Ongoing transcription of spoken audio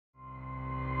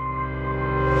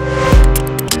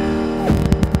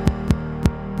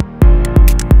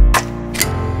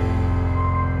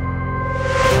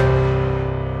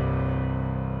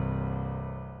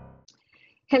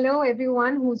Hello,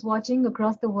 everyone who's watching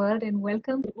across the world, and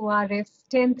welcome to ORF's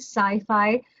 10th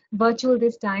Sci-Fi virtual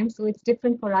this time. So it's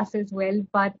different for us as well,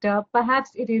 but perhaps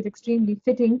it is extremely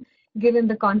fitting given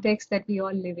the context that we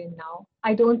all live in now.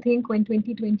 I don't think when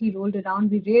 2020 rolled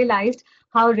around, we realized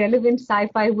how relevant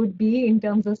sci-fi would be in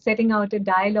terms of setting out a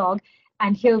dialogue.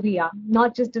 And here we are,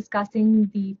 not just discussing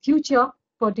the future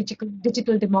for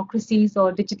digital democracies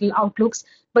or digital outlooks,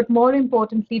 but more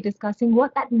importantly, discussing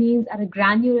what that means at a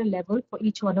granular level for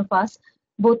each one of us,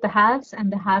 both the haves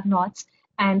and the have-nots,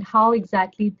 and how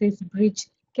exactly this bridge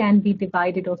can be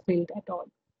divided or filled at all.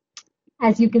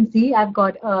 As you can see, I've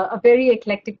got a very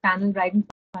eclectic panel right in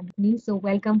front of me. So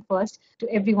welcome first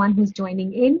to everyone who's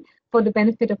joining in. For the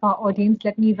benefit of our audience,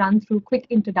 let me run through quick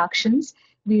introductions.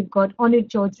 We've got Anir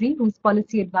Chowdhury, who's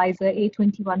Policy Advisor,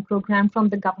 A21 Program from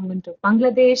the Government of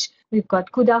Bangladesh. We've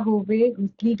got Kuda Hove, who's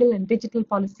Legal and Digital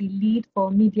Policy Lead for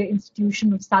Media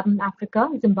Institution of Southern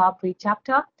Africa-Zimbabwe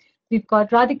Chapter. We've got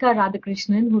Radhika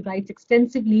Radhakrishnan, who writes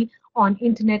extensively on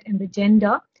Internet and the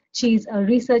Gender. She's a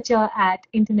researcher at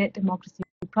Internet Democracy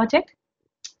Project.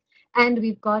 And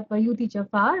we've got Wahyudi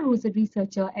Djafar, who's a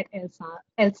researcher at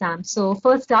ELSAM. So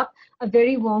first up, a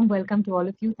very warm welcome to all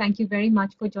of you. Thank you very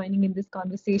much for joining in this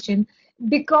conversation.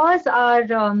 Because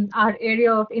our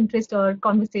area of interest or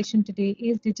conversation today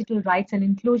is digital rights and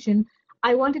inclusion,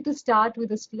 I wanted to start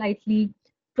with a slightly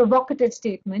provocative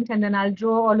statement, and then I'll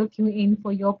draw all of you in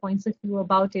for your points of view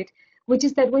about it, which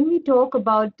is that when we talk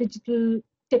about digital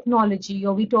technology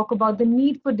or we talk about the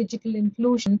need for digital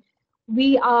inclusion,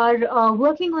 we are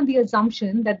working on the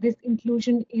assumption that this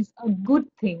inclusion is a good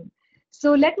thing.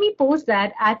 So let me pose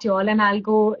that at you all, and I'll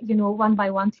go, one by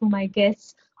one through my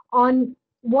guests on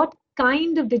what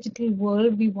kind of digital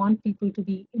world we want people to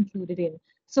be included in.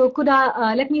 So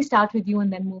Kuda, let me start with you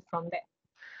and then move from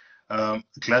there.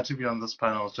 Glad to be on this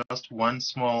panel. Just one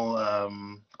small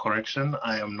correction.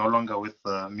 I am no longer with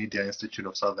the Media Institute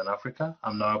of Southern Africa.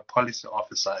 I'm now a policy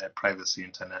officer at Privacy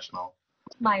International.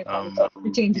 My apologies.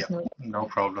 The change is noted. No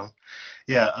problem.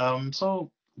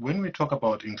 So when we talk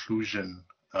about inclusion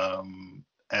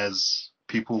as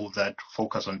people that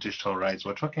focus on digital rights,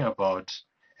 we're talking about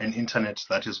an internet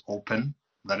that is open,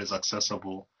 that is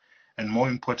accessible, and more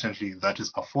importantly, that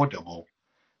is affordable,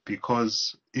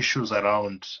 because issues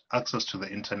around access to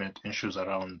the internet, issues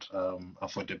around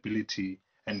affordability,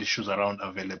 and issues around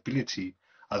availability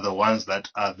are the ones that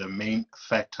are the main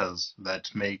factors that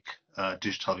make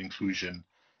digital inclusion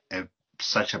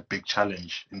such a big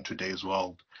challenge in today's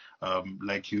world.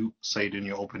 Like you said in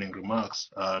your opening remarks,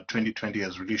 2020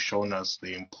 has really shown us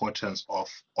the importance of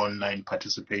online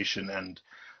participation and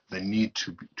the need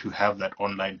to have that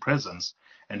online presence.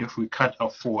 And if we can't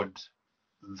afford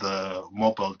the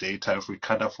mobile data, if we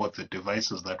can't afford the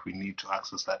devices that we need to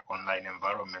access that online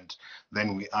environment,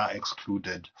 then we are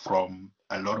excluded from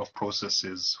a lot of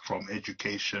processes, from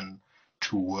education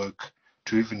to work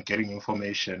to even getting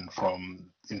information from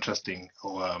interesting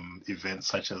events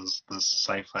such as this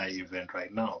sci-fi event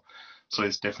right now. So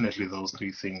it's definitely those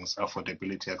three things: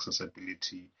 affordability,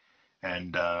 accessibility,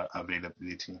 and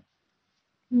availability.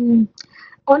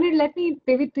 Anir, let me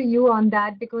pivot to you on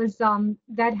that, because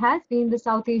that has been the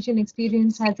South Asian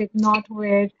experience, has it not,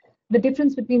 where the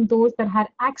difference between those that had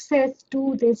access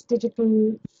to this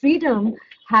digital freedom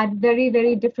had very,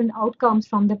 very different outcomes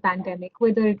from the pandemic,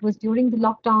 whether it was during the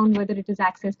lockdown, whether it is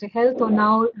access to health, or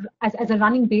now as a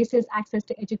running basis, access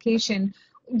to education.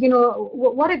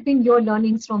 What have been your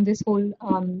learnings from this whole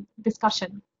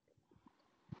discussion?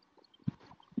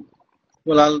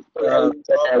 Well, I'll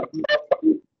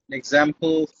an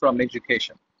example from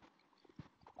education.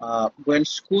 When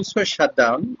schools were shut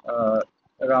down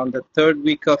around the third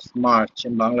week of March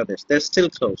in Bangladesh, they're still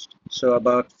closed. So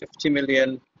about 50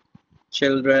 million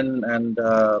children and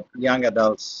young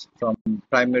adults from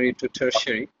primary to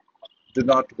tertiary do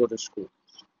not go to school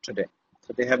today.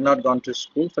 So they have not gone to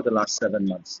school for the last 7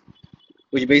 months,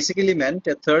 which basically meant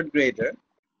a third grader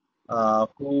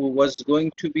who was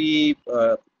going to be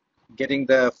getting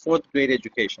the fourth grade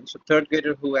education. So third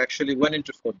grader who actually went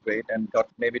into fourth grade and got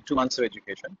maybe 2 months of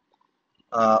education,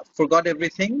 forgot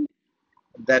everything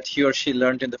that he or she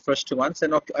learned in the first 2 months,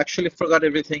 and actually forgot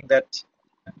everything that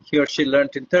he or she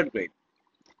learned in third grade.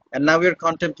 And now we're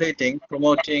contemplating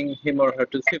promoting him or her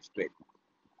to fifth grade.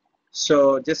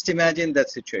 So just imagine that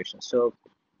situation. So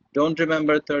don't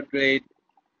remember third grade,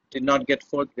 did not get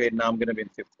fourth grade, now I'm going to be in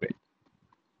fifth grade.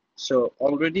 So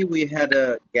already we had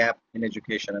a gap in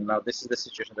education, and now this is the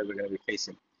situation that we're going to be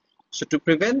facing. So to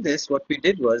prevent this, what we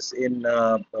did was in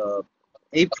early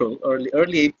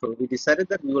April, we decided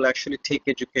that we will actually take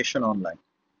education online.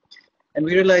 And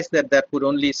we realized that that would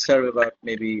only serve about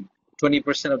maybe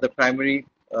 20% of the primary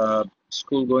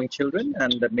school-going children,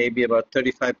 and maybe about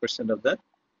 35% of the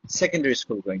secondary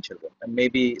school-going children, and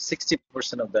maybe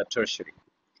 60% of the tertiary.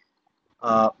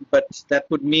 But that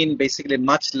would mean basically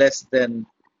much less than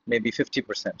maybe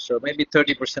 50%. So maybe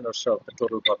 30% or so of the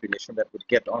total population that would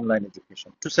get online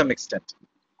education to some extent.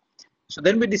 So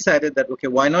then we decided that, okay,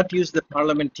 why not use the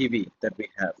Parliament TV that we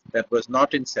have that was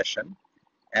not in session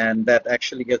and that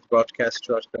actually gets broadcast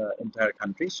throughout the entire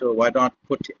country. So why not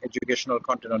put educational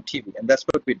content on TV? And that's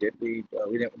what we did. We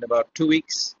in about 2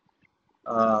 weeks,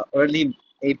 early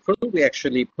April, we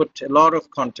actually put a lot of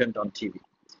content on TV.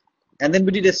 And then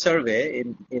we did a survey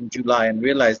in July and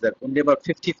realized that only about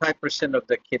 55% of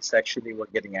the kids actually were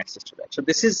getting access to that. So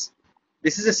this is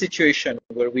a situation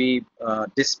where we,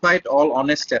 despite all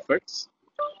honest efforts,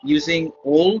 using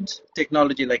old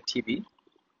technology like TV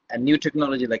and new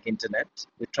technology like internet,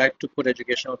 we tried to put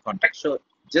educational content. So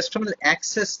just from the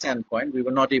access standpoint, we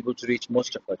were not able to reach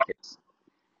most of our kids.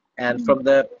 And from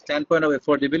the standpoint of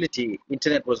affordability,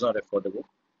 internet was not affordable.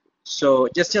 So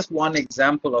just one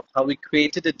example of how we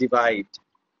created a divide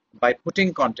by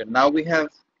putting content. Now we have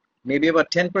maybe about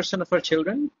 10% of our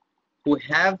children who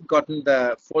have gotten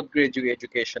the fourth grade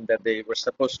education that they were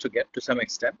supposed to get to some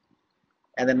extent.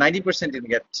 And then 90% didn't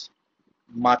get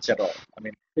much at all. I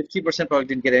mean, 50% probably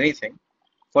didn't get anything.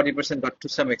 40% got to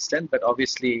some extent, but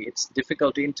obviously it's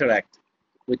difficult to interact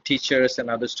with teachers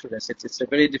and other students. It's a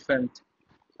very different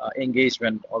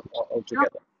engagement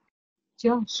altogether.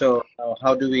 Sure. So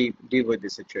how do we deal with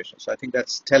this situation? So I think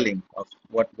that's telling of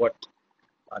what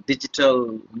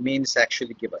digital means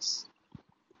actually give us.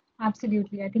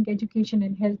 Absolutely. I think education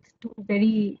and health, two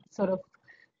very sort of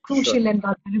crucial and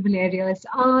vulnerable areas.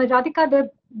 Radhika,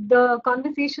 the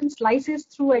conversation slices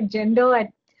through a gender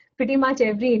at pretty much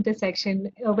every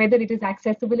intersection, whether it is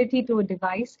accessibility to a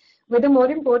device, whether more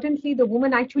importantly, the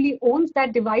woman actually owns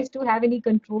that device to have any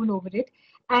control over it,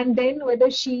 and then whether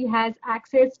she has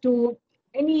access to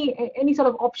any sort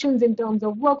of options in terms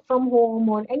of work from home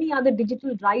or any other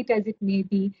digital right as it may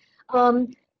be.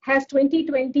 Has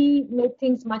 2020 made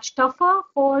things much tougher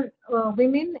for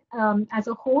women as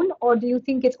a whole, or do you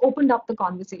think it's opened up the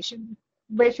conversation?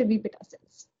 Where should we put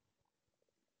ourselves?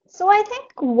 So I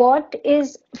think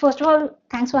first of all,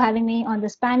 thanks for having me on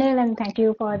this panel and thank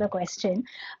you for the question.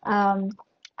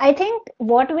 I think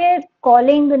what we're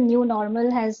calling the new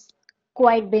normal has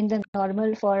quite been the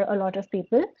normal for a lot of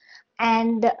people.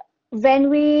 And when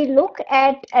we look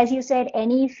at, as you said,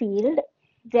 any field,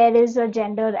 there is a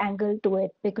gender angle to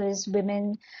it because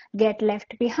women get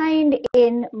left behind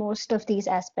in most of these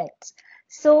aspects.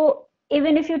 So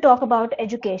even if you talk about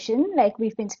education, like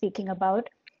we've been speaking about,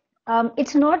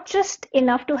 it's not just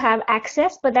enough to have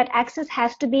access, but that access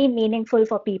has to be meaningful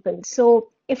for people. So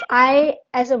if I,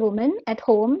 as a woman at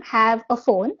home, have a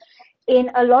phone, in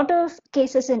a lot of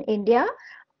cases in India,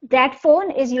 that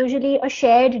phone is usually a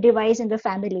shared device in the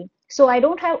family. So I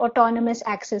don't have autonomous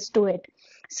access to it.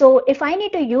 So if I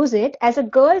need to use it as a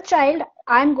girl child,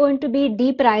 I'm going to be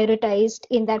deprioritized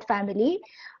in that family.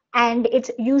 And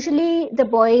it's usually the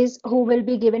boys who will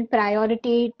be given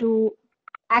priority to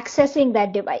accessing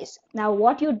that device. Now,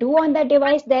 what you do on that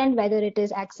device then, whether it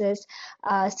is access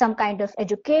some kind of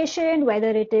education, whether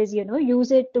it is,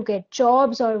 use it to get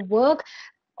jobs or work,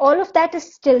 all of that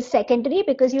is still secondary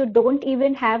because you don't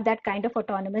even have that kind of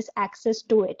autonomous access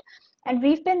to it. And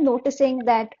we've been noticing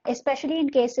that, especially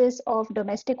in cases of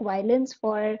domestic violence,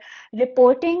 for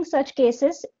reporting such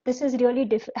cases, this is really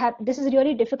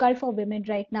difficult for women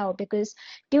right now because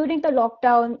during the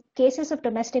lockdown, cases of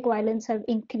domestic violence have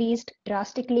increased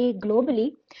drastically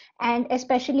globally, and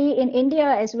especially in India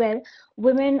as well.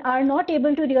 Women are not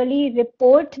able to really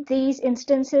report these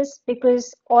instances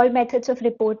because all methods of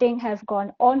reporting have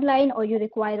gone online, or you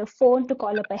require a phone to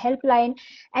call up a helpline.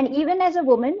 And even as a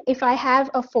woman, if I have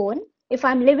a phone, if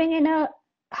I'm living in a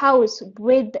house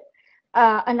with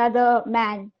another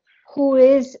man who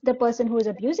is the person who is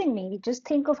abusing me, just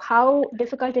think of how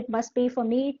difficult it must be for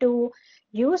me to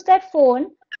use that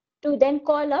phone to then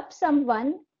call up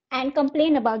someone and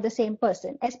complain about the same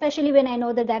person, especially when I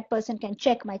know that that person can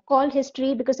check my call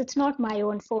history because it's not my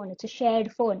own phone, it's a shared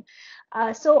phone.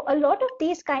 So a lot of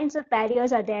these kinds of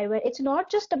barriers are there where it's not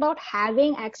just about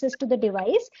having access to the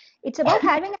device, it's about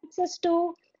having access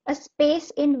to a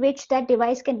space in which that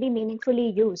device can be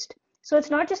meaningfully used. So it's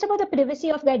not just about the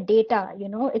privacy of that data,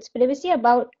 it's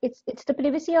the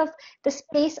privacy of the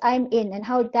space I'm in and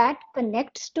how that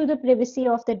connects to the privacy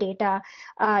of the data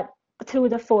through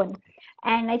the phone.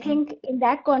 And I think in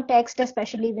that context,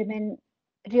 especially, women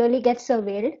really get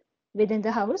surveilled within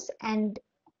the house, and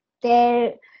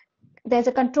their there's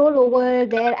a control over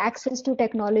their access to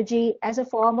technology as a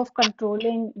form of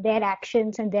controlling their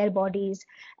actions and their bodies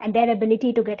and their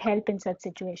ability to get help in such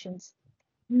situations.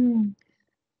 Hmm.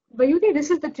 Wahyudi, this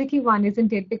is the tricky one,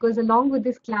 isn't it? Because along with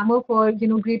this clamor for,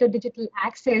 greater digital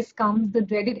access comes the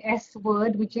dreaded S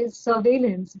word, which is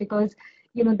surveillance, because,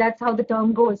 that's how the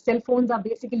term goes. Cell phones are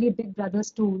basically Big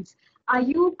Brother's tools. Are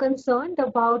you concerned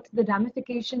about the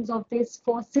ramifications of this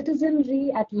for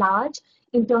citizenry at large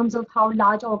in terms of how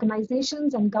large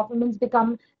organizations and governments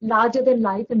become larger than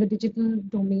life in the digital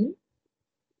domain?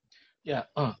 Yeah,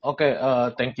 okay.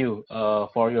 Thank you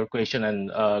for your question and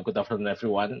good afternoon,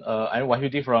 everyone. I'm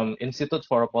Wahyudi from Institute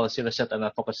for Policy Research and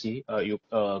Advocacy. You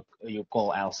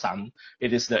call ELSAM.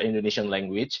 It is the Indonesian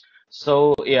language.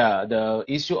 So yeah, the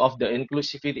issue of the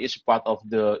inclusivity is part of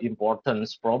the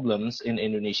importance problems in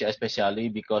Indonesia, especially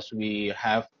because we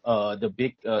have the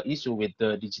big issue with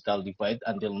the digital divide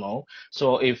until now.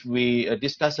 So if we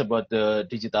discuss about the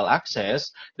digital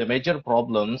access, the major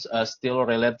problems still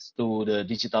relates to the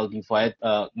digital divide,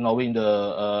 knowing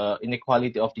the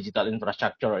inequality of digital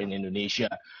infrastructure in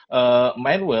Indonesia.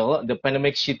 Meanwhile, the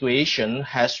pandemic situation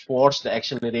has forced the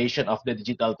acceleration of the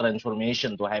digital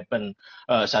transformation to happen,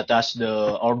 such as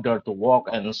the order to work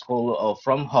and school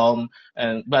from home,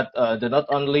 and but they not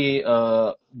only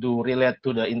do relate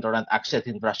to the internet access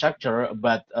infrastructure,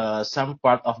 but some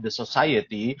part of the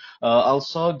society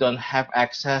also don't have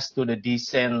access to the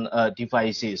decent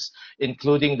devices,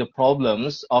 including the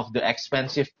problems of the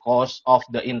expensive cost of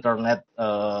the internet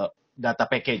data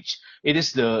package. It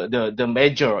is the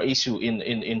major issue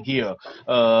in here.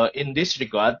 In this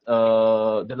regard,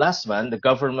 the last month, the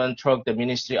government through the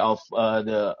Ministry of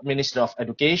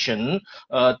Education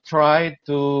tried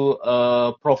to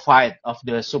provide of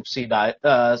the subsidy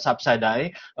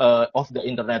of the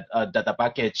internet data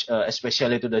package,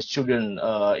 especially to the children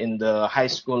in the high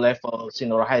school level,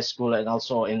 senior high school, and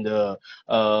also in the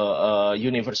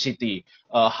university.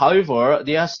 However,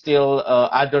 there are still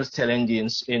other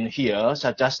challenges in here,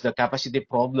 such as the capacity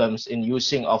problems in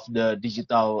using of the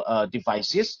digital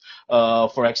devices.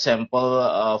 For example,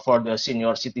 for the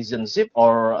senior citizenship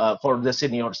or for the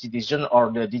senior citizen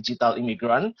or the digital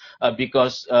immigrant,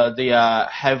 because they are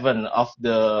haven't of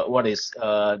the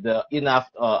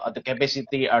enough the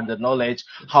capacity and the knowledge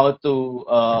how to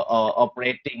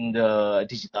operating the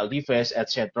digital device,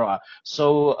 etc.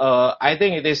 So I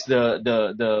think it is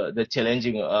the challenging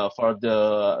for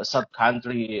the South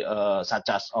country such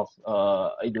as of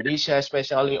Indonesia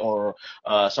especially, or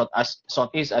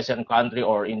Southeast Asian country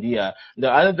or India.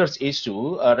 The other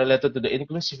issue related to the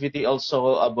inclusivity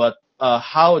also about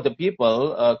how the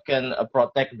people can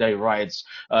protect their rights,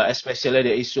 especially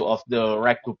the issue of the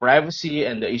right to privacy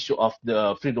and the issue of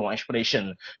the freedom of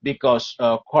expression. Because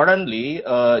currently,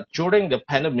 during the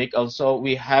pandemic, also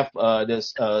we have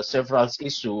this several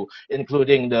issues,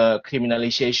 including the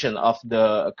criminalization of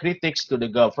the critics to the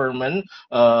government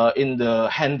in the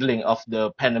handling of the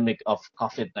pandemic of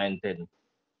COVID-19.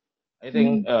 I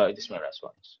think it is my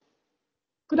response.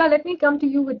 Kuda, let me come to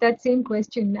you with that same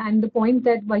question and the point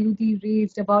that Wahyudi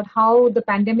raised about how the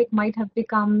pandemic might have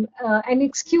become an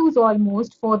excuse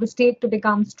almost for the state to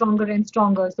become stronger and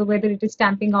stronger. So whether it is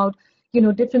stamping out,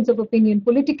 difference of opinion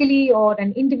politically or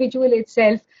an individual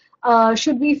itself,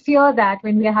 should we fear that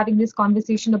when we are having this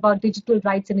conversation about digital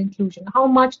rights and inclusion? How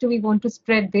much do we want to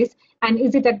spread this, and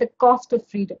is it at the cost of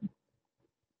freedom?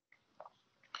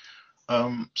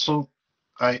 So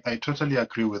I totally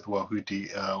agree with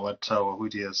Wahyudi, what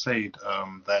Wahyudi has said,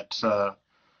 that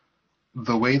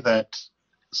the way that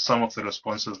some of the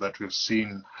responses that we've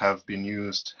seen have been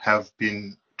used have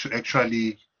been to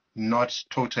actually not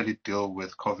totally deal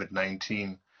with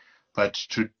COVID-19, but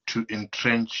to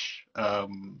entrench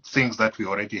things that we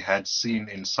already had seen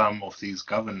in some of these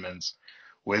governments,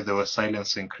 where they were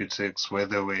silencing critics, where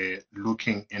they were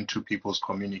looking into people's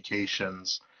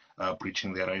communications,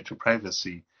 breaching their right to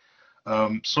privacy.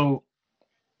 So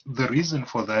the reason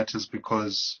for that is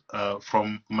because,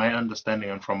 from my understanding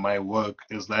and from my work,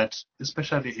 is that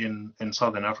especially in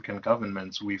Southern African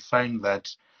governments, we find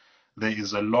that there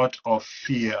is a lot of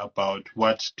fear about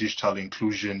what digital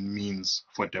inclusion means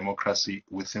for democracy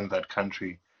within that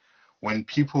country. When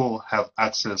people have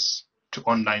access to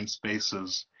online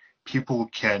spaces, people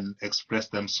can express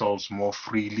themselves more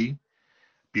freely,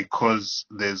 because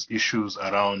there's issues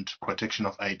around protection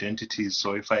of identities.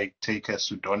 So if I take a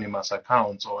pseudonymous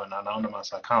account or an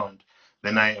anonymous account,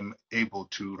 then I am able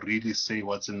to really say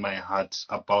what's in my heart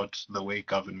about the way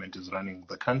government is running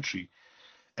the country.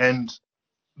 And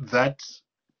that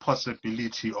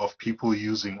possibility of people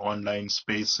using online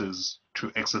spaces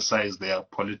to exercise their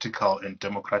political and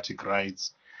democratic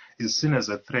rights is seen as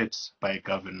a threat by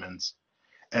governments.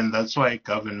 And that's why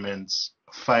governments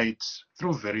fight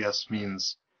through various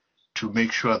means to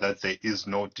make sure that there is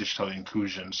no digital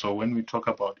inclusion. So when we talk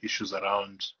about issues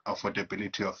around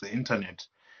affordability of the internet,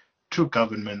 to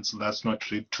governments, that's not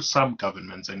really, to some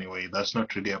governments anyway, that's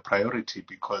not really a priority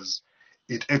because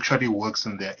it actually works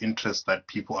in their interest that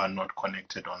people are not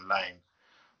connected online.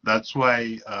 That's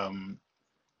why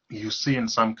you see in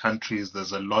some countries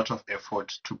there's a lot of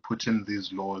effort to put in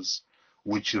these laws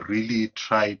which really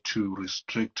try to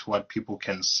restrict what people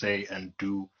can say and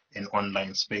do in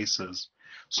online spaces.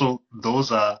 So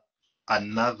those are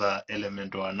another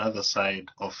element or another side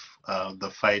of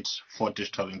the fight for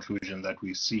digital inclusion that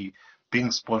we see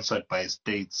being sponsored by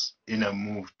states in a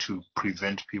move to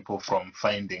prevent people from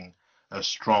finding a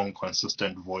strong,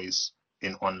 consistent voice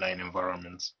in online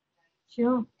environments.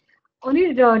 Sure.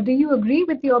 Anir, do you agree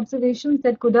with the observations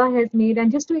that Kuda has made?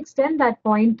 And just to extend that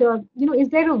point, is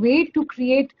there a way to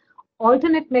create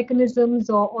alternate mechanisms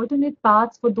or alternate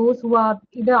paths for those who are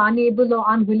either unable or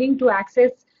unwilling to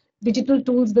access digital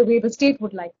tools the way the state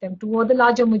would like them to, or the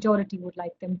larger majority would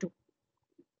like them to?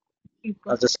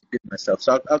 I'll just repeat myself.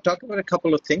 So I'll talk about a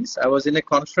couple of things. I was in a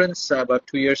conference about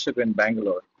 2 years ago in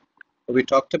Bangalore. We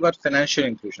talked about financial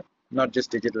inclusion, not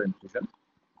just digital inclusion,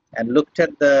 and looked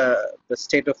at the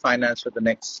state of finance for the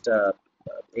next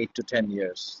 8 to 10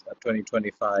 years,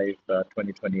 2025,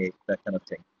 2028, that kind of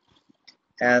thing.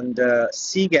 And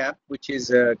CGAP, which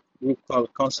is a group called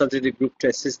Consultative Group to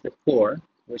Assist the Poor,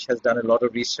 which has done a lot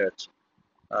of research.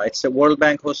 It's a World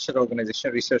Bank hosted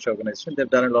organization, research organization. They've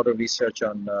done a lot of research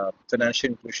on financial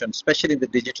inclusion, especially in the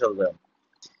digital realm.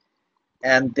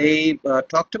 And they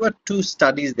talked about 2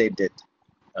 studies they did,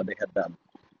 they had done.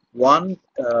 One,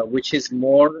 which is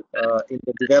more in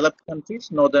the developed countries,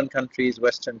 northern countries,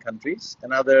 western countries,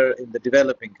 another in the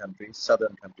developing countries,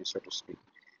 southern countries, so to speak.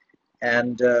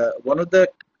 And one of the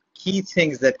key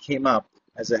things that came up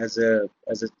as a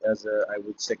I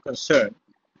would say concern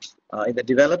in the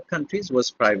developed countries was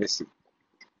privacy.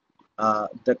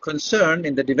 The concern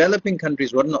in the developing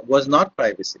countries was not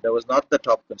privacy. That was not the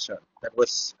top concern. That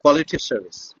was quality of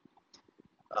service.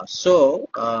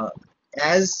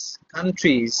 As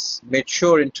countries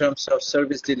mature in terms of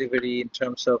service delivery, in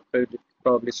terms of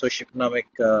probably socioeconomic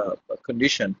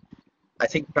condition, I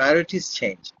think priorities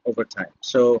change over time.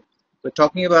 So we're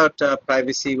talking about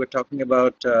privacy, we're talking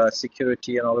about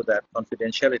security and all of that,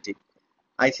 confidentiality.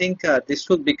 I think this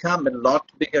will become a lot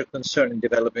bigger concern in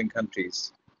developing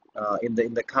countries in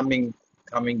the coming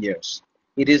years.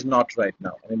 It is not right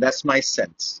now. I mean, that's my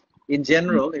sense. In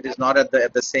general, it is not at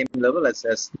the same level as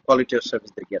the quality of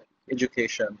service they get.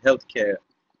 Education, healthcare,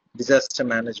 disaster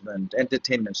management,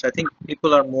 entertainment. So I think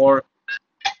people are more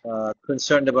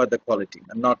concerned about the quality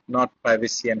and not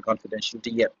privacy and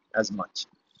confidentiality yet as much.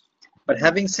 But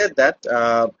having said that,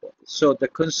 so the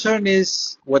concern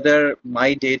is whether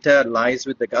my data lies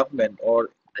with the government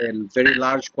or a very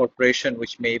large corporation,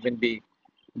 which may even be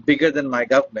bigger than my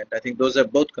government. I think those are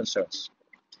both concerns.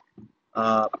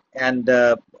 And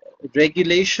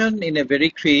regulation in a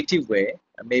very creative way,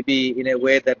 maybe in a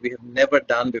way that we have never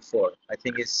done before, I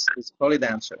think is probably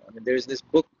the answer. I mean, there is this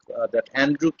book that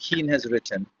Andrew Keen has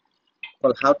written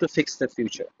called How to Fix the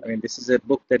Future. I mean, this is a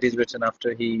book that is written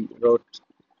after he wrote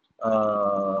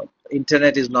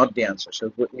Internet is not the answer. So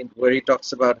where he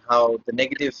talks about how the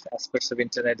negative aspects of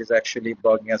Internet is actually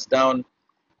bogging us down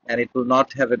and it will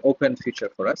not have an open future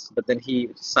for us. But then he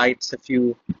cites a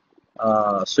few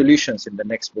solutions in the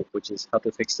next book, which is How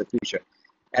to Fix the Future.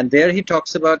 And there he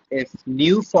talks about a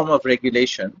new form of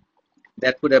regulation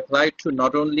that would apply to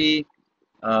not only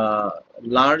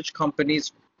large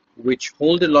companies which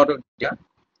hold a lot of data,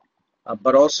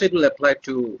 but also it will apply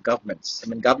to governments. I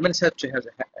mean, governments have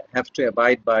to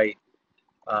abide by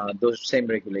those same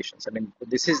regulations. I mean,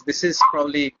 this is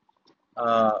probably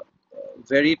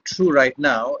very true right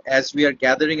now as we are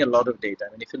gathering a lot of data.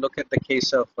 I mean, if you look at the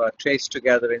case of Trace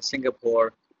Together in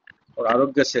Singapore or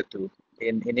Arogya Setu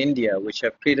in India, which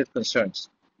have created concerns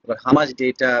about how much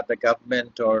data the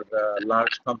government or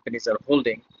large companies are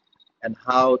holding and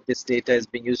how this data is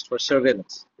being used for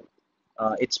surveillance.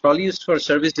 It's probably used for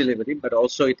service delivery, but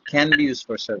also it can be used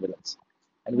for surveillance.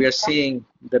 And we are seeing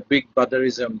the big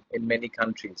botherism in many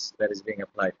countries that is being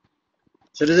applied.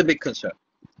 So it is a big concern.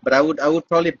 But I would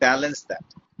probably balance that.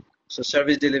 So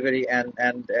service delivery and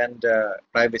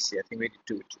privacy. I think we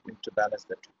need to balance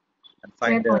that and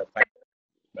find right.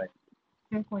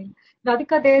 Fair point.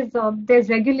 Radhika, there's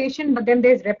regulation, but then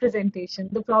there's representation.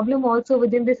 The problem also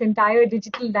within this entire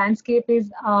digital landscape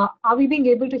is, are we being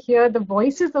able to hear the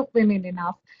voices of women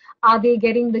enough? Are they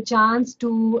getting the chance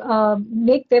to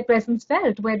make their presence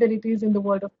felt, whether it is in the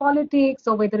world of politics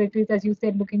or whether it is, as you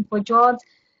said, looking for jobs?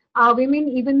 Are women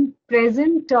even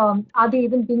present? Are they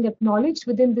even being acknowledged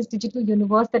within this digital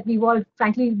universe that we've all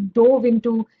frankly dove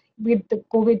into with the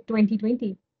COVID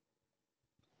 2020?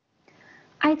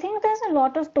 I think there's a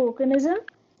lot of tokenism.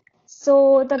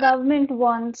 So the government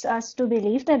wants us to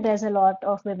believe that there's a lot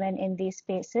of women in these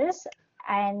spaces,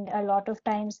 and a lot of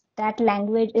times that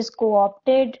language is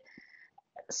co-opted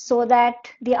so that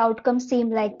the outcomes seem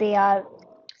like they are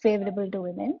favorable to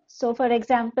women. So, for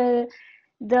example,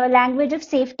 the language of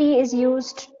safety is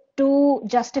used to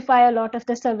justify a lot of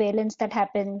the surveillance that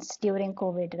happens during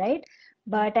COVID, right?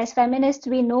 But as feminists,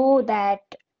 we know that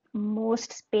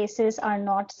most spaces are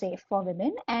not safe for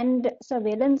women, and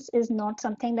surveillance is not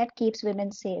something that keeps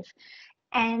women safe.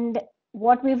 And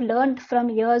what we've learned from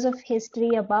years of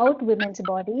history about women's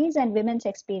bodies and women's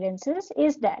experiences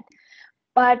is that,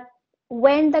 but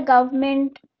when the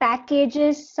government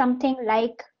packages something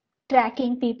like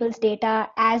tracking people's data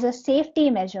as a safety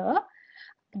measure,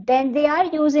 then they are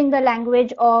using the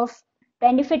language of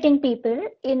benefiting people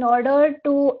in order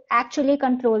to actually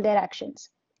control their actions.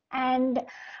 And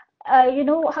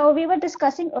how we were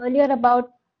discussing earlier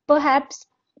about perhaps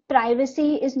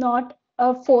privacy is not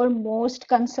a foremost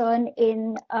concern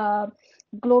in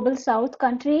global south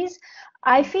countries.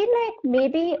 I feel like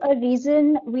maybe a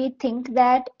reason we think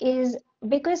that is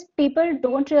because um, people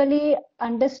don't really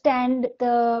understand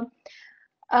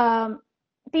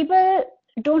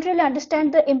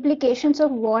the implications of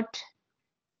what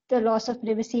the loss of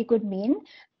privacy could mean,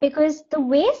 because the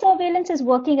way surveillance is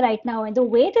working right now and the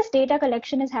way this data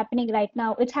collection is happening right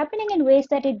now, it's happening in ways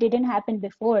that it didn't happen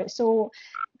before. So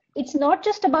it's not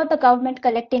just about the government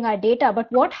collecting our data, but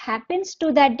what happens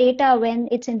to that data when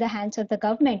it's in the hands of the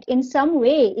government? In some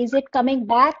way, is it coming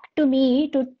back to me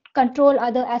to control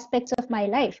other aspects of my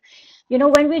life?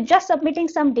 When we're just submitting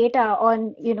some data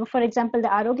on, for example, the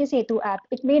Arogya Setu app,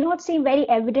 it may not seem very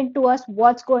evident to us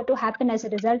what's going to happen as a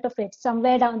result of it.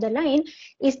 Somewhere down the line,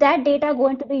 is that data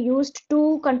going to be used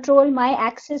to control my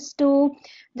access to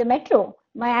the metro,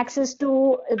 my access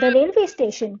to the railway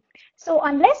station? So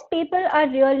unless people are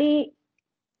really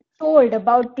told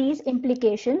about these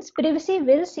implications, privacy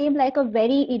will seem like a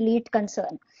very elite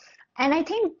concern. And I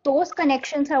think those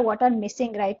connections are what are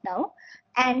missing right now.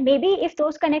 And maybe if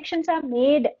those connections are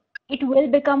made, it will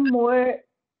become more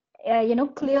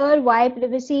clear why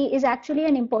privacy is actually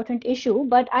an important issue.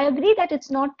 But I agree that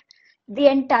it's not the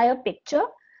entire picture,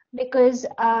 because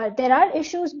there are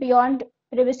issues beyond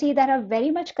privacy that are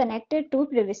very much connected to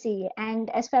privacy. And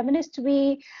as feminists,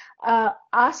 we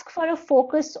ask for a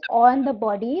focus on the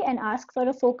body and ask for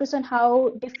a focus on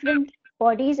how different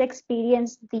bodies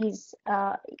experience these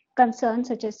concerns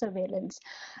such as surveillance.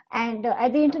 And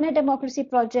at the Internet Democracy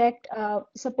Project,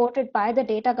 supported by the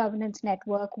Data Governance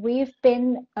Network, we've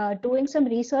been doing some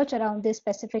research around this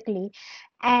specifically.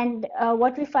 And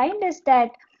what we find is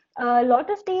that a lot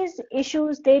of these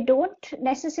issues, they don't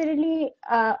necessarily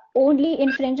only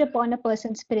infringe upon a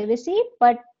person's privacy,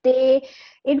 but they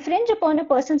infringe upon a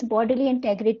person's bodily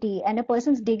integrity and a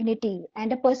person's dignity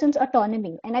and a person's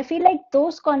autonomy. And I feel like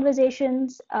those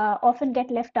conversations often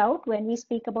get left out when we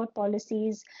speak about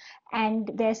policies and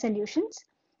their solutions,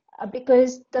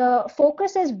 because the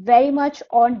focus is very much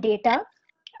on data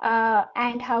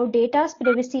and how data's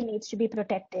privacy needs to be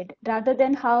protected, rather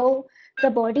than how the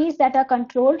bodies that are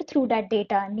controlled through that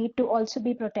data need to also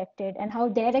be protected, and how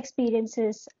their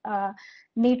experiences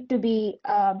need to be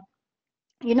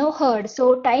heard.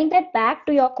 So tying that back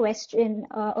to your question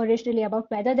originally about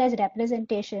whether there's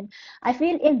representation, I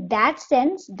feel in that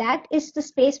sense, that is the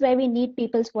space where we need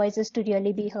people's voices to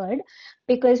really be heard,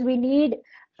 because we need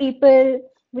people,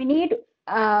 we need,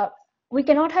 we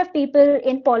cannot have people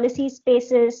in policy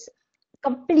spaces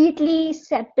completely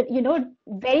separate,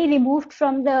 very removed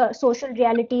from the social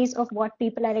realities of what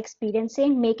people are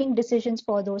experiencing, making decisions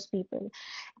for those people.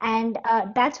 And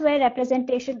that's where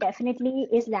representation definitely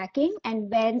is lacking.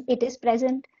 And when it is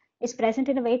present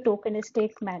in a very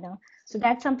tokenistic manner. So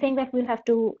that's something that we'll have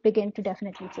to begin to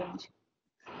definitely change.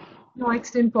 No,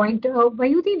 excellent point.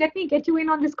 Wahyudi, let me get you in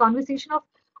on this conversation of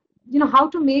how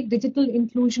to make digital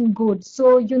inclusion good.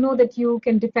 So you know that you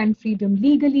can defend freedom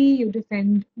legally, you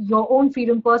defend your own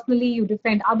freedom personally, you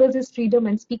defend others' freedom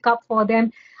and speak up for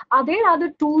them. Are there other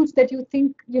tools that you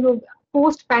think,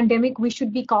 post-pandemic we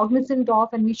should be cognizant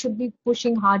of and we should be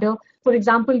pushing harder? For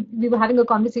example, we were having a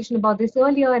conversation about this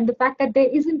earlier, and the fact that there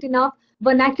isn't enough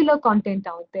vernacular content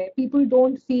out there. People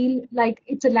don't feel like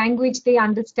it's a language they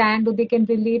understand or they can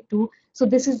relate to. So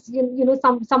this is,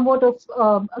 somewhat of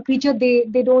a creature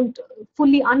they don't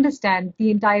fully understand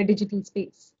the entire digital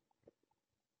space.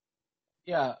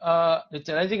 Yeah, I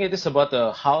think it is about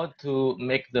how to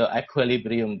make the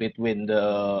equilibrium between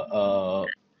the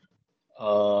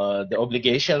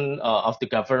obligation of the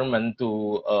government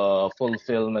to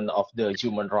fulfillment of the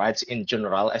human rights in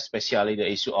general, especially the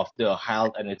issue of the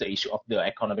health and the issue of the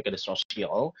economic and the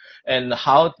social, and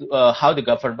how the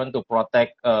government to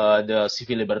protect the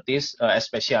civil liberties,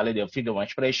 especially the freedom of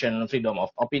expression, freedom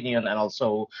of opinion, and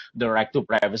also the right to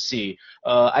privacy.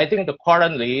 I think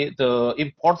currently the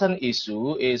important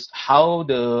issue is how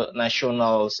the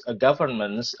national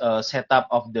governments set up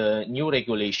of the new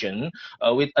regulation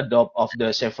with adopt of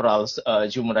the several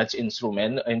human rights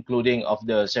instrument, including of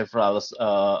the several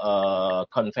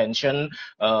convention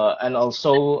and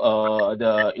also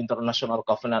the International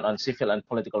Covenant on Civil and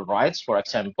Political Rights, for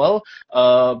example,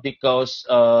 because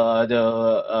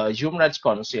the Human Rights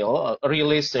Council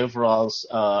released several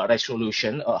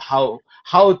resolution how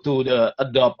to the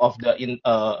adopt of the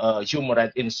human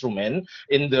rights instrument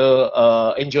in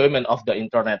the enjoyment of the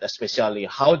internet, especially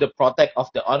how the protect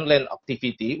of the online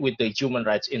activity with the human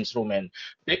rights instrument.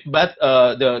 But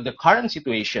the current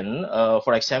situation,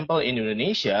 for example, in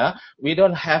Indonesia, we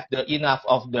don't have the enough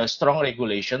of the strong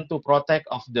regulation to protect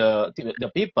of the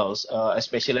peoples,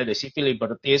 especially the civil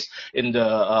liberties in the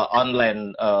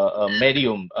online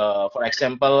medium. For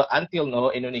example, until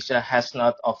now, Indonesia has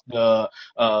not of the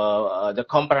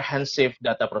comprehensive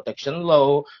data protection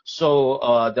law, so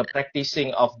the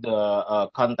practicing of the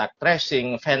contact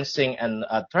tracing, fencing, and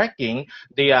tracking,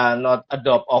 they are not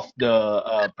adopt of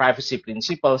the privacy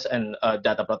principles and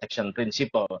data protection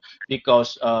principle,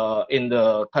 because in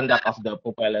the conduct of the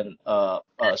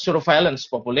surveillance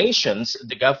populations,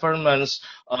 the governments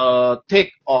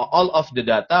take all of the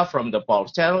data from the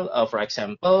portal, for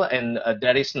example, and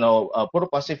there is no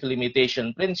purposive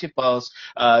limitation principles,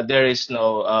 there is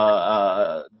no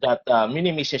data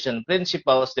minimization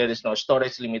principles, there is no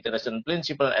storage limitation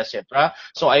principle, etc.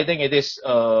 So I think it is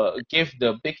give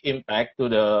the big impact to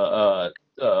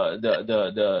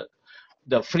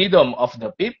the freedom of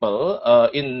the people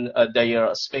in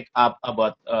their speak up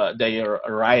about their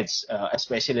rights,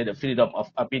 especially the freedom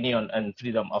of opinion and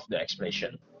freedom of the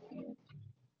expression.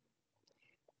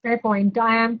 Fair point.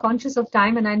 I am conscious of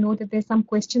time, and I know that there's some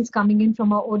questions coming in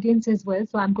from our audience as well.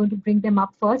 So I'm going to bring them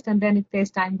up first, and then if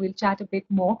there's time, we'll chat a bit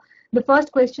more. The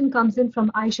first question comes in from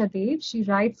Aisha Dev. She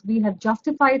writes, "We have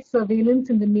justified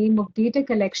surveillance in the name of data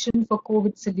collection for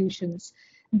COVID solutions.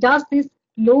 Does this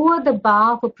lower the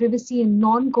bar for privacy in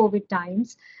non-COVID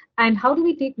times? And how do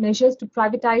we take measures to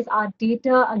privatize our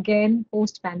data again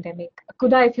post-pandemic?"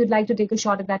 Kuda, if you'd like to take a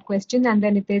shot at that question, and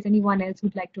then if there's anyone else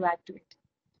who'd like to add to it.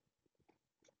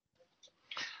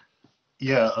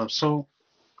 Yeah, so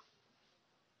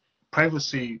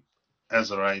privacy as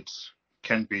a right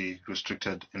can be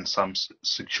restricted in some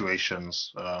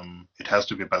situations. It has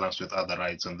to be balanced with other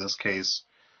rights. In this case,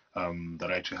 the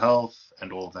right to health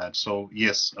and all that. So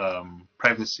yes,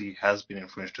 privacy has been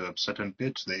infringed to a certain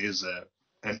bit. There is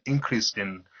an increase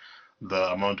in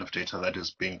the amount of data that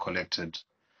is being collected.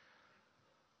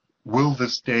 Will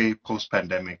this stay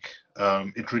post-pandemic?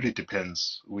 It really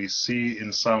depends. We see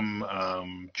in some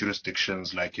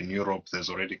jurisdictions, like in Europe, there's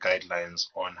already guidelines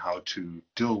on how to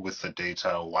deal with the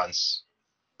data once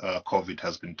COVID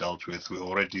has been dealt with. We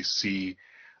already see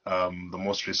the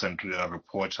most recent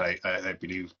report, I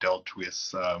believe, dealt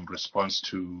with response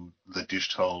to the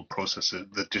digital processes,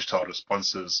 the digital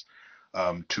responses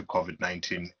to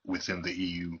COVID-19 within the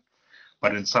EU.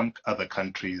 But in some other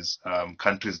countries,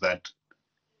 countries that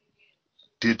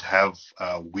did have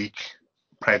weak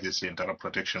privacy and data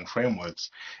protection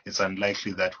frameworks, it's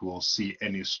unlikely that we'll see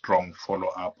any strong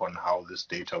follow-up on how this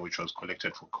data, which was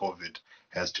collected for COVID,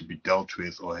 has to be dealt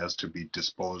with or has to be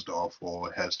disposed of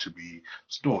or has to be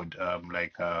stored.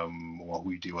 Like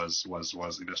Wahyudi was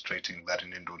illustrating that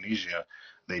in Indonesia,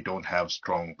 they don't have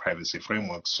strong privacy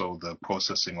frameworks, so the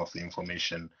processing of the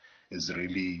information is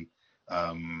really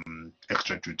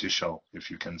extrajudicial, if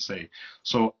you can say.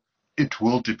 So it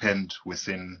will depend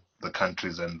within the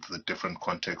countries and the different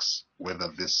contexts whether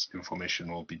this information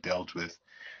will be dealt with.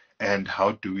 And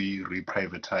how do we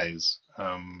reprivatize?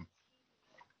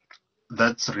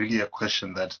 That's really a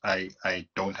question that I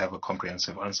don't have a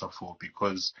comprehensive answer for,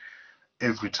 because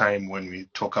every time when we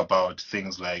talk about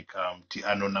things like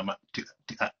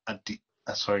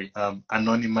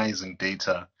anonymizing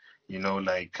data, you know,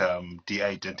 like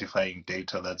de-identifying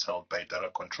data that's held by data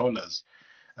controllers,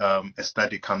 a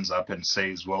study comes up and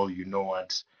says, well, you know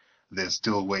what, there's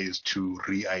still ways to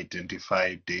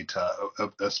re-identify data,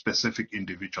 specific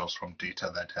individuals from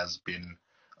data that has been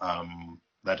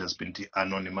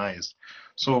de-anonymized.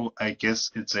 So I guess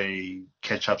it's a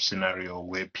catch-up scenario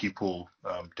where people,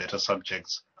 data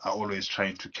subjects, are always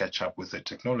trying to catch up with the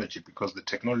technology, because the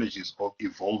technology is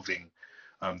evolving.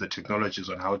 The technologies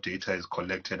on how data is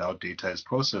collected, how data is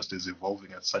processed, is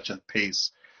evolving at such a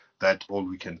pace that all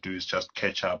we can do is just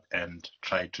catch up and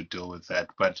try to deal with that.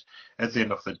 But at the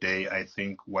end of the day, I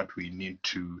think what we need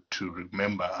to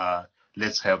remember are,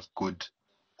 let's have good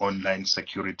online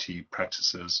security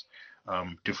practices,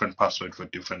 different password for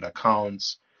different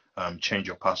accounts, change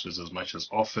your passwords as much as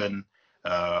often,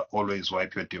 always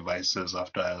wipe your devices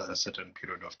after a certain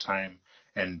period of time,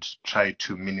 and try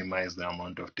to minimize the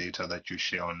amount of data that you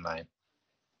share online.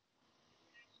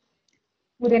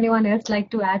 Would anyone else like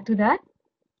to add to that?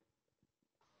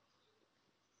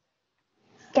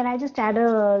 Can I just add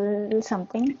a little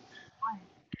something?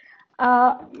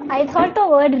 I thought the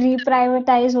word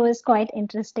reprivatize was quite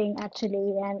interesting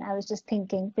actually, and I was just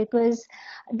thinking because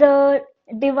the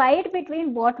divide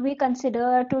between what we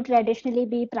consider to traditionally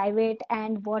be private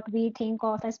and what we think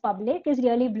of as public is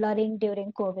really blurring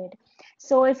during COVID.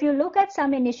 So if you look at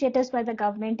some initiatives by the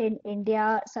government in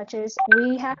India, such as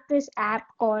we have this app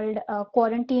called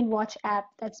Quarantine Watch app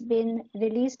that's been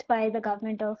released by the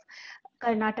government of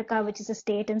Karnataka, which is a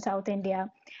state in South India.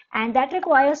 And that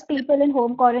requires people in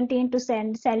home quarantine to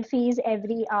send selfies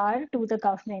every hour to the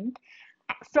government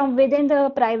from within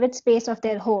the private space of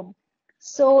their home.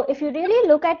 So if you really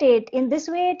look at it, in this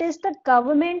way, it is the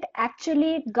government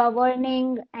actually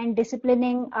governing and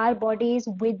disciplining our bodies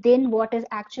within what is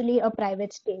actually a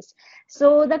private space.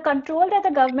 So the control that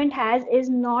the government has is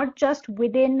not just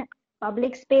within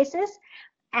public spaces,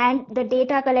 and the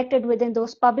data collected within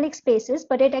those public spaces,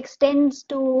 but it extends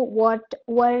to what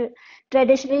were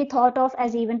traditionally thought of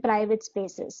as even private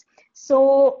spaces.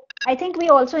 So I think we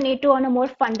also need to, on a more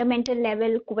fundamental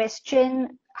level,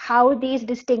 question how these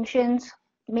distinctions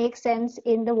make sense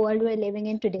in the world we're living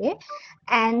in today,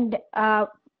 and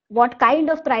what kind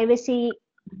of privacy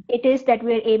it is that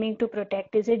we're aiming to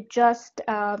protect. Is it just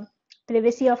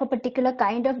privacy of a particular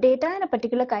kind of data and a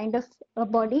particular kind of a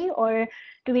body, or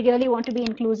do we really want to be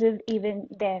inclusive even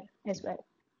there as well?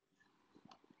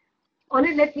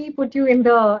 Anir, let me put you in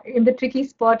the tricky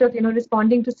spot of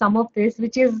responding to some of this,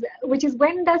 which is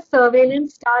when does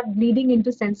surveillance start bleeding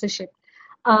into censorship,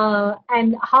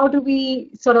 and how do we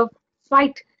sort of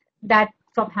fight that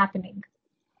from happening?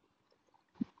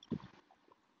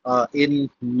 In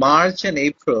March and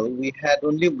April, we had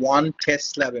only one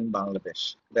test lab in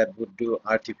Bangladesh that would do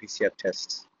RT-PCR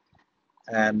tests.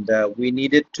 And we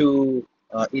needed to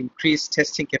increase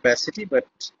testing capacity, but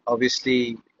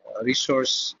obviously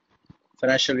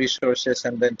financial resources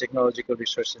and then technological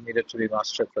resources needed to be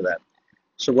mastered for that.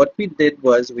 So what we did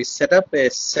was we set up a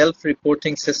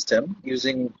self-reporting system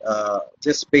using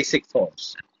just basic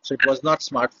phones. So it was not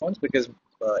smartphones, because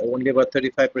only about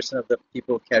 35% of the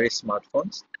people carry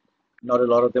smartphones. Not a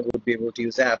lot of them would be able to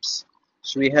use apps.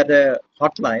 So we had a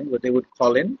hotline where they would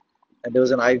call in, and there was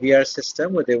an IVR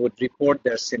system where they would report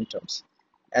their symptoms.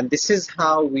 And this is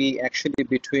how we actually,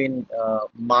 between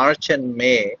March and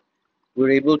May, we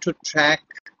were able to track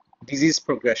disease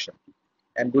progression,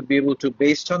 and would be able to,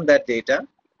 based on that data,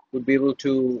 would be able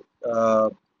to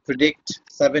predict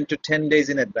 7 to 10 days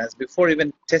in advance before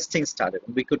even testing started.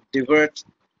 And we could divert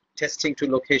testing to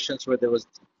locations where there was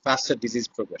faster disease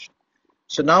progression.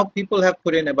 So now people have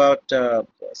put in about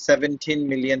 17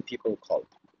 million people called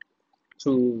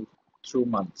through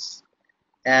months.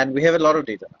 And we have a lot of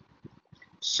data now.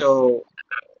 So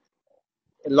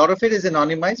a lot of it is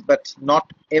anonymized, but not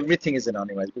everything is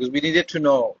anonymized, because we needed to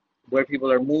know where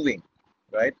people are moving,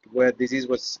 right? Where disease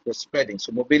was spreading.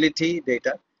 So mobility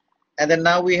data. And then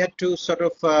now we had to sort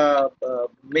of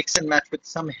mix and match with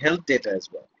some health data as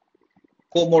well.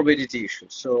 Comorbidity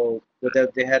issues. So whether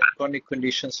they had chronic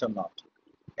conditions or not,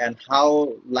 and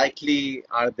how likely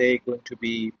are they going to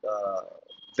be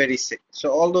very sick.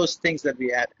 So all those things that we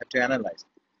had to analyze.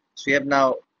 So we have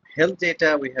now health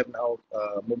data, we have now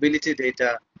mobility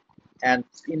data, and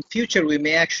in future we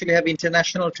may actually have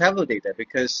international travel data,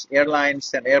 because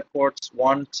airlines and airports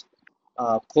want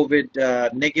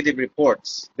COVID negative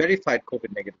reports, verified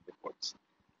COVID negative reports.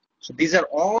 So these are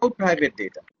all private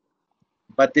data,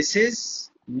 but this is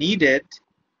needed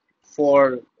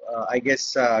for I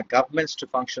guess governments to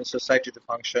function, society to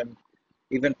function,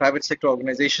 even private sector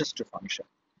organizations to function.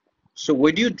 So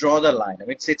where do you draw the line? I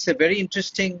mean, it's a very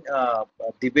interesting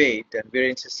debate and very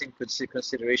interesting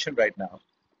consideration right now.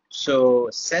 So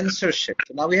censorship.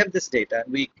 So now we have this data,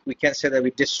 and we can say that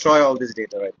we destroy all this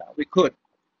data right now. We could.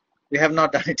 We have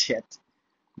not done it yet.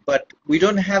 But we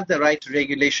don't have the right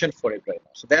regulation for it right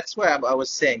now. So that's why I was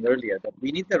saying earlier that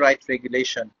we need the right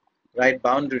regulation, right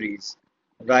boundaries,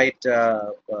 right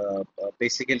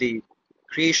basically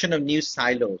creation of new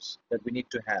silos that we need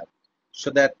to have. so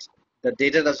that the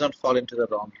data does not fall into the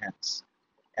wrong hands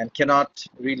and cannot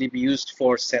really be used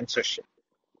for censorship.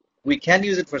 We can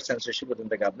use it for censorship within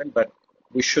the government, but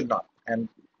we should not. And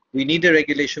we need a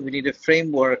regulation, we need a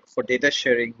framework for data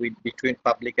sharing between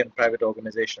public and private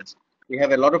organizations. We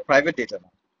have a lot of private data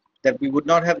now that we would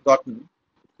not have gotten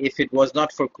if it was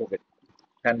not for COVID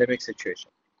pandemic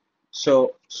situation.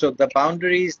 So the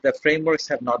boundaries, the frameworks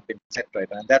have not been set right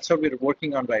now. And that's what we're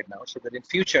working on right now, so that in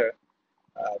future,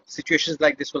 situations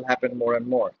like this will happen more and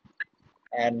more.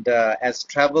 And as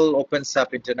travel opens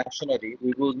up internationally,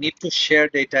 we will need to share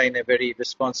data in a very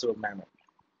responsible manner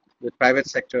with private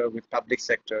sector, with public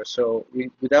sector. So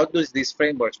without these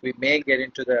frameworks, we may get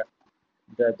into the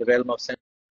realm of censorship.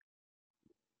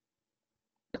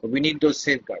 We need those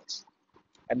safeguards.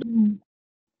 And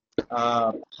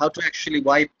how to actually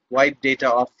wipe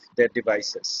data off their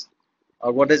devices.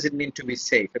 Or what does it mean to be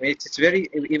safe? I mean, it's very,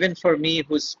 even for me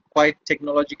who's quite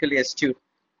technologically astute,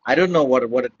 I don't know what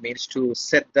it means to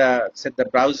set the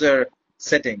browser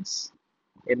settings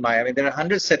in my. I mean, there are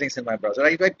 100 settings in my browser.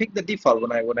 I pick the default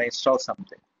when I install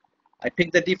something. I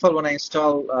pick the default when I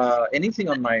install anything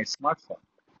on my smartphone.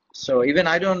 So even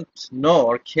I don't know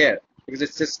or care, because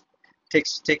it just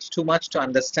takes too much to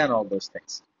understand all those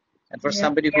things. And for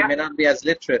somebody who may not be as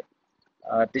literate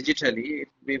digitally, it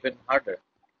will be even harder.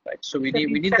 Right. So we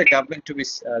need the government to be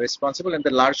responsible and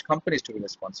the large companies to be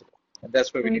responsible. And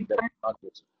that's where we need the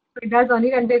knowledge. It does,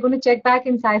 Anir, and we're going to check back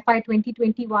in Sci-Fi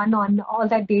 2021 on all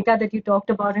that data that you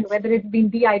talked about and whether it's been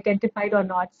de-identified or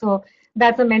not. So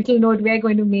that's a mental note we're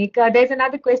going to make. There's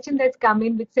another question that's come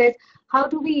in which says, how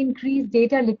do we increase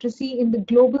data literacy in the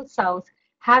global south?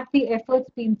 Have the efforts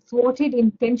been thwarted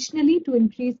intentionally to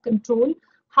increase control?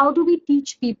 How do we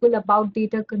teach people about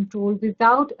data control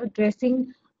without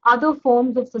addressing other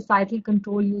forms of societal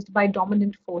control used by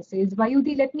dominant forces?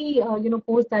 Wahyudi, let me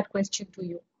pose that question to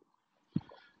you.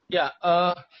 Yeah,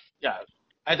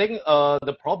 I think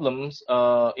the problems,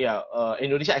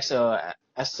 Indonesia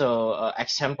as a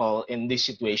example in this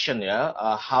situation,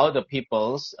 how the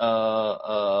peoples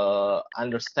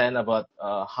understand about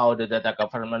how the data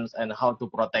governance and how to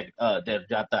protect their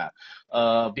data,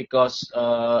 because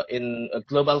in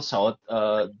global south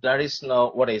there is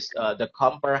no the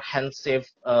comprehensive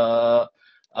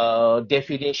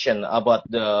definition about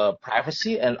the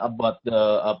privacy and about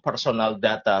the personal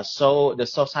data. So the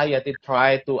society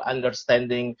try to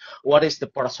understanding what is the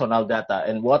personal data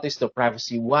and what is the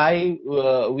privacy. Why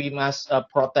we must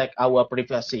protect our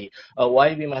privacy?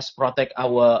 Why we must protect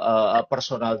our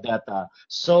personal data?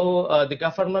 So the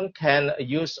government can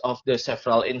use of the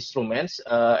several instruments,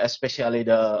 especially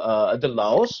the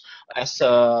laws, as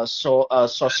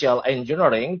social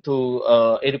engineering to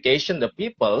education the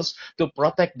peoples to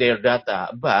protect their data.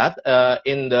 But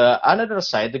in the another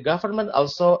side, the government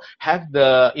also have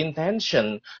the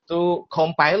intention to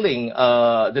compiling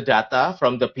the data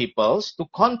from the peoples to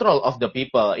control of the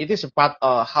people. It is a part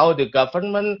how the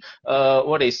government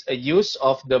use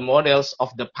of the models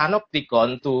of the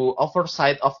panopticon to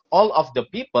oversight of all of the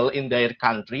people in their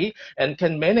country and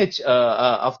can manage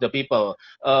of the people.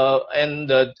 And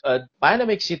the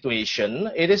dynamic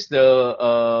situation, it is the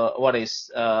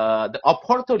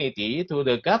opportunity to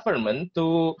the government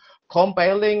to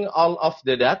compiling all of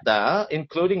the data,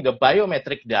 including the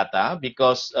biometric data,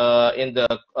 because in the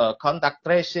contact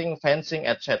tracing, fencing,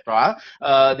 etc.,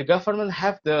 the government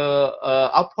have the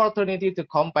opportunity to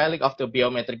compiling of the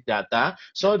biometric data.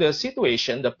 So the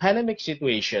situation, the pandemic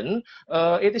situation,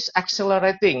 it is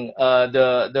accelerating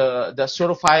the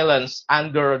surveillance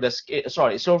under the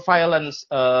surveillance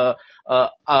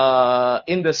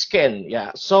in the skin.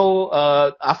 Yeah. So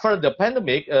after the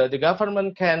pandemic, the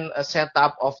government can set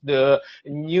up of the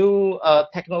new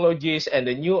technologies and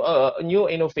the new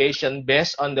innovation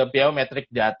based on the biometric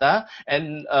data,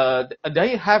 and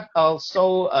they have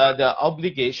also the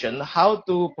obligation how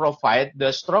to provide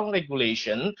the strong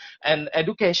regulation and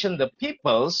education the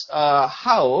peoples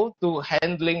how to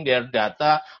handling their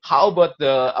data, how about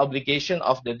the obligation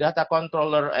of the data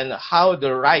controller, and how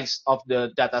the rights of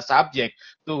the data subject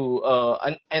to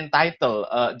entitle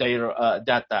their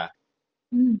data.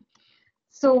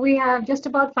 So we have just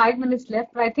about 5 minutes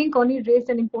left. I think Connie raised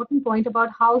an important point about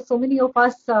how so many of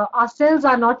us ourselves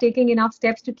are not taking enough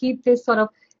steps to keep this sort of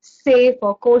safe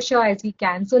or kosher as we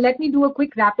can. So let me do a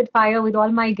quick rapid fire with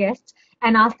all my guests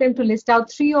and ask them to list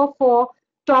out 3 or 4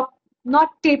 top, not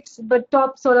tips, but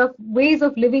top sort of ways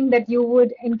of living that you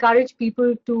would encourage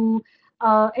people to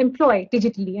employ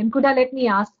digitally. And Kuda, let me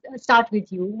start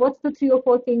with you. What's the 3 or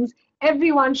 4 things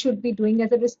everyone should be doing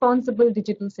as a responsible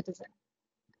digital citizen?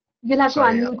 You'll have to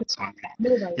unmute.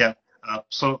 Yeah.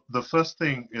 So the first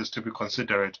thing is to be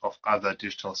considerate of other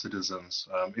digital citizens.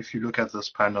 If you look at this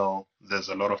panel, there's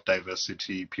a lot of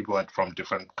diversity. People are from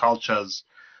different cultures.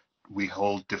 We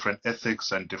hold different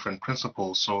ethics and different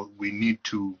principles. So we need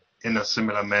to, in a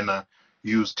similar manner,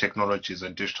 use technologies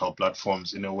and digital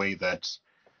platforms in a way that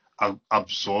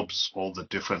absorbs all the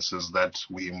differences that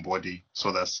we embody.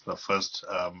 So that's the first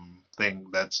thing.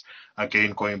 That's,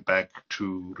 again, going back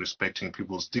to respecting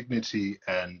people's dignity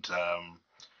and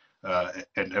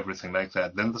everything like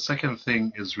that. Then the second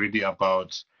thing is really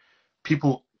about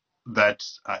people that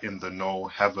are in the know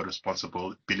have a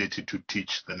responsibility to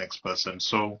teach the next person.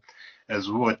 So as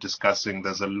we were discussing,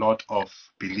 there's a lot of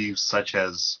beliefs such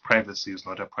as privacy is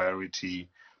not a priority,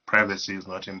 privacy is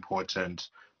not important,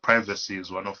 privacy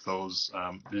is one of those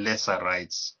lesser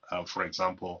rights, for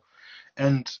example.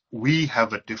 And we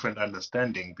have a different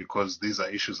understanding because these are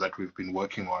issues that we've been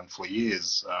working on for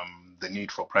years. The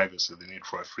need for privacy, the need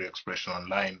for a free expression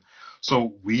online.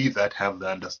 So we that have the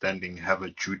understanding have a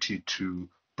duty to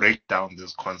break down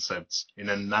these concepts in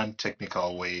a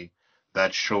non-technical way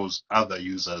that shows other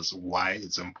users why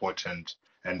it's important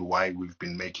and why we've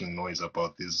been making noise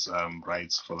about these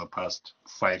rights for the past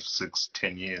 5, 6,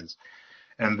 10 years.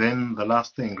 And then the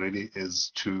last thing really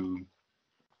is to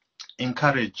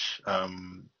encourage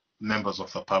members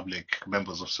of the public,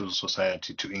 members of civil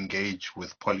society to engage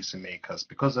with policymakers,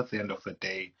 because at the end of the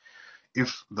day,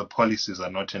 if the policies are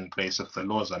not in place, if the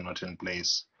laws are not in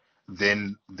place,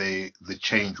 then the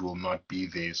change will not be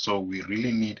there. So we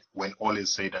really need, when all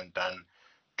is said and done,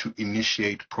 to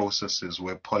initiate processes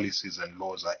where policies and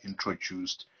laws are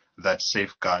introduced that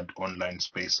safeguard online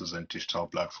spaces and digital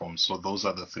platforms. So those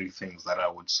are the three things that I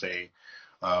would say.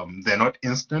 They're not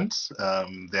instant,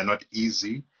 they're not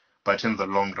easy, but in the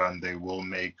long run, they will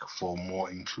make for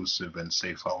more inclusive and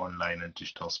safer online and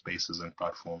digital spaces and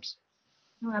platforms.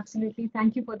 No, absolutely.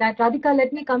 Thank you for that. Radhika,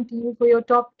 let me come to you for your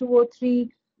top 2 or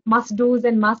 3 must-dos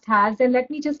and must-haves. And let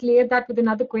me just layer that with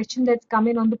another question that's come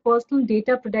in on the personal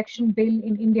data protection bill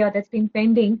in India that's been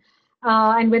pending,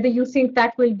 and whether you think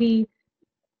that will be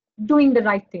doing the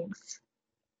right things.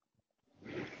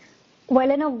 Well,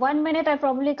 in a 1 minute, I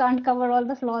probably can't cover all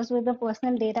the flaws with the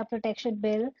personal data protection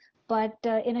bill, but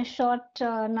in a short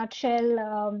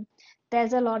nutshell,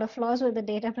 there's a lot of flaws with the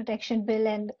data protection bill,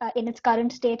 and in its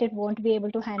current state, it won't be able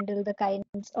to handle the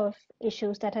kinds of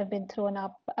issues that have been thrown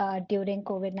up during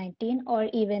COVID-19 or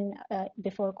even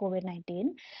before COVID-19.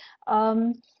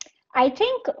 I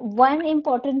think one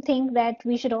important thing that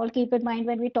we should all keep in mind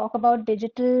when we talk about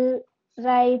digital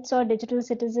rights or digital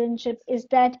citizenship is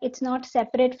that it's not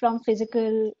separate from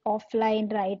physical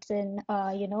offline rights and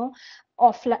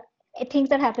offline things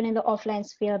that happen in the offline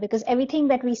sphere, because everything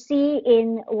that we see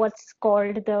in what's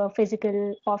called the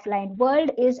physical offline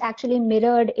world is actually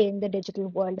mirrored in the digital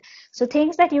world. So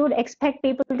things that you would expect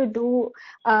people to do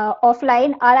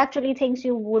offline are actually things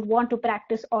you would want to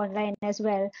practice online as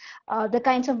well. The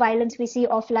kinds of violence we see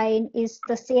offline is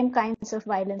the same kinds of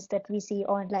violence that we see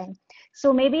online.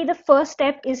 So maybe the first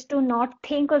step is to not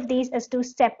think of these as two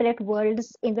separate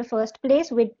worlds in the first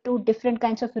place with two different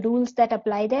kinds of rules that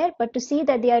apply there, but to see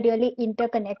that they are really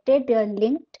interconnected, they are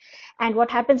linked, and what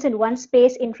happens in one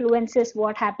space influences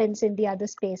what happens in the other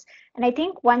space. And I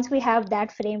think once we have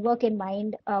that framework in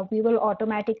mind, we will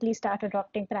automatically start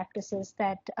adopting practices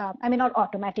that, not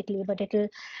automatically, but it'll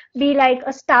be like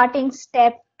a starting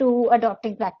step to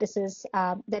adopting practices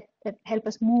that help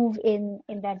us move in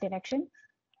that direction.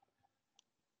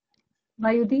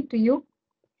 Wahyudi, to you.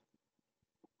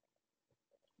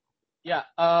 Yeah,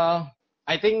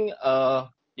 I think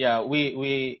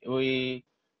we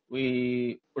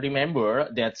remember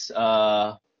that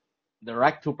the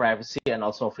right to privacy and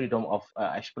also freedom of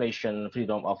expression,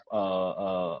 freedom of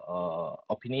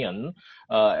opinion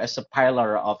as a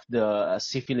pillar of the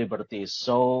civil liberties.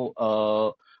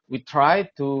 So we try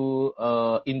to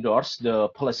endorse the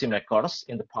policymakers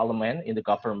in the parliament, in the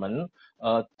government,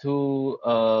 to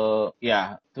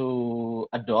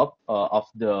adopt of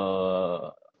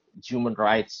the human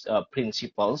rights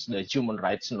principles, the human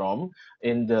rights norm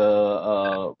in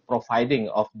the providing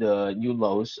of the new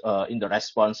laws in the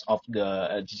response of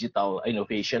the digital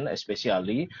innovation,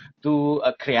 especially to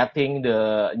creating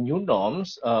the new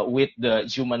norms with the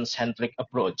human-centric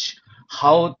approach.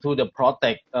 How to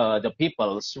protect the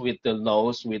peoples with the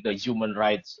laws, with the human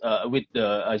rights, with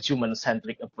the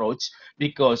human-centric approach,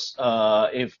 because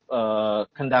if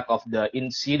conduct of the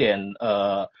incident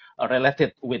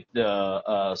related with the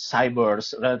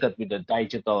cybers, related with the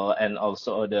digital and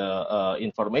also the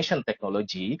information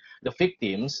technology, the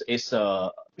victims is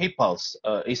peoples,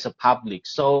 is a public.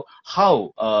 So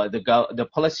how the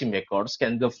policymakers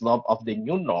can develop of the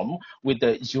new norm with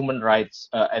the human rights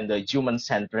and the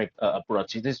human-centric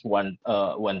approach? It is one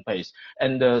phase.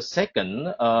 And the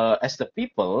second, as the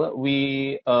people,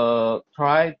 we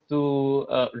try to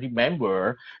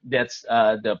remember that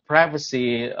the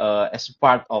privacy as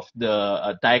part of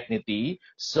the dignity.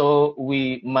 So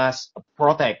we must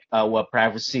protect our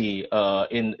privacy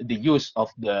in the use of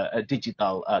the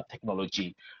digital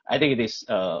technology. I think it is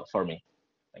for me.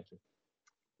 Thank you.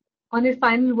 On a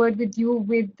final word with you,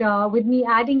 with me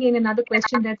adding in another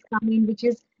question that's coming, which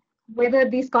is whether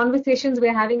these conversations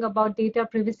we're having about data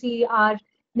privacy are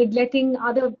neglecting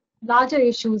other larger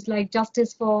issues like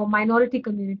justice for minority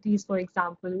communities, for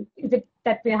example. Is it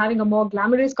that we're having a more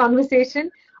glamorous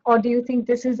conversation, or do you think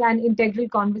this is an integral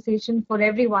conversation for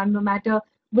everyone, no matter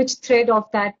which thread of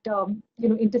that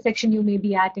intersection you may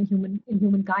be at in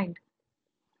humankind?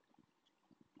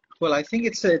 Well, I think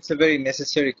it's a very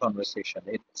necessary conversation.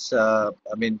 It's I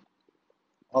mean,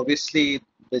 obviously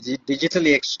the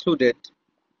digitally excluded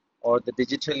or the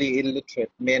digitally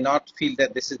illiterate may not feel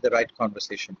that this is the right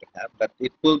conversation to have, but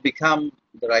it will become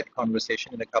the right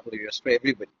conversation in a couple of years for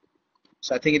everybody.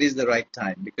 So I think it is the right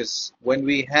time, because when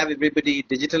we have everybody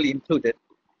digitally included,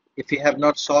 if we have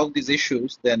not solved these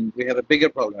issues, then we have a bigger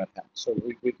problem at hand. So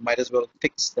we might as well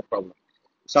fix the problem.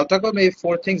 So I'll talk about maybe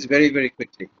 4 things very, very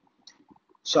quickly.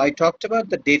 So I talked about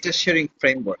the data sharing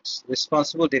frameworks,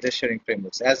 responsible data sharing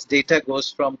frameworks. As data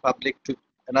goes from public to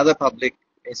another public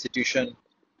institution,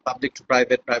 public to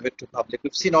private, private to public,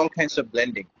 we've seen all kinds of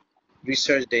blending.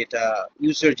 Research data,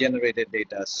 user-generated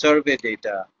data, survey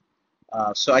data.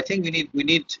 So I think we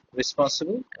need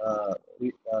responsible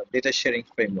data sharing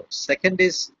frameworks. Second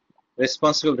is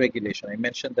responsible regulation. I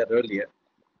mentioned that earlier.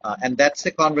 And that's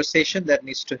a conversation that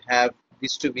needs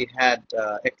to be had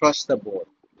across the board.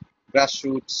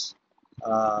 Grassroots,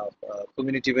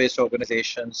 community-based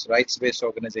organizations, rights-based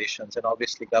organizations, and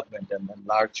obviously government and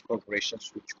large corporations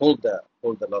which hold a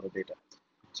lot of data.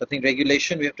 So I think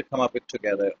regulation we have to come up with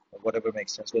together, whatever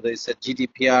makes sense, whether it's a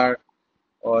GDPR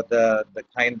or the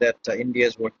kind that India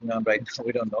is working on right now,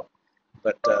 we don't know,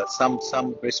 but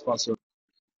some responsible.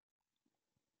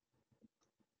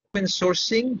 Open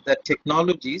sourcing the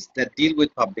technologies that deal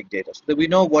with public data, so that we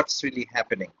know what's really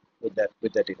happening with that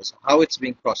data, so how it's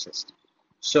being processed.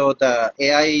 So the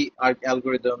AI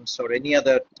algorithms or any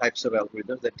other types of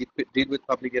algorithms that deal with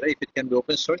public data, if it can be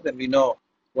open source, then we know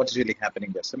what's really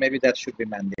happening there. So maybe that should be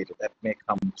mandated. That may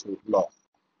come to law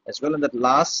as well. And the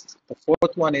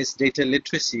 4th one is data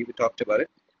literacy. We talked about it,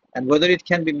 and whether it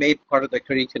can be made part of the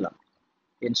curriculum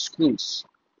in schools.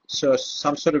 So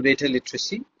some sort of data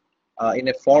literacy in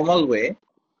a formal way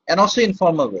and also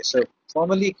informal way. So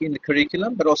formally in the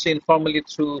curriculum, but also informally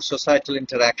through societal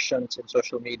interactions in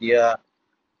social media,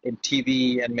 in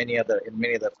TV, and many other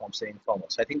forms of informal.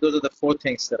 So I think those are the 4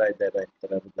 things that I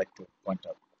would like to point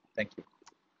out. Thank you.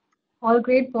 All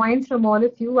great points from all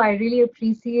of you. I really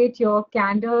appreciate your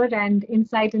candor and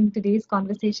insight in today's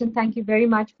conversation. Thank you very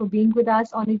much for being with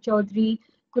us, Anir Chowdhury,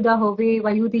 Kuda, Hove,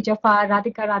 Wahyudi, Djafar,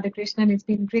 Radhika, Radhakrishnan. It's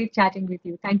been great chatting with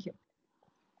you. Thank you.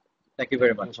 Thank you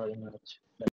very much. Thank you very much.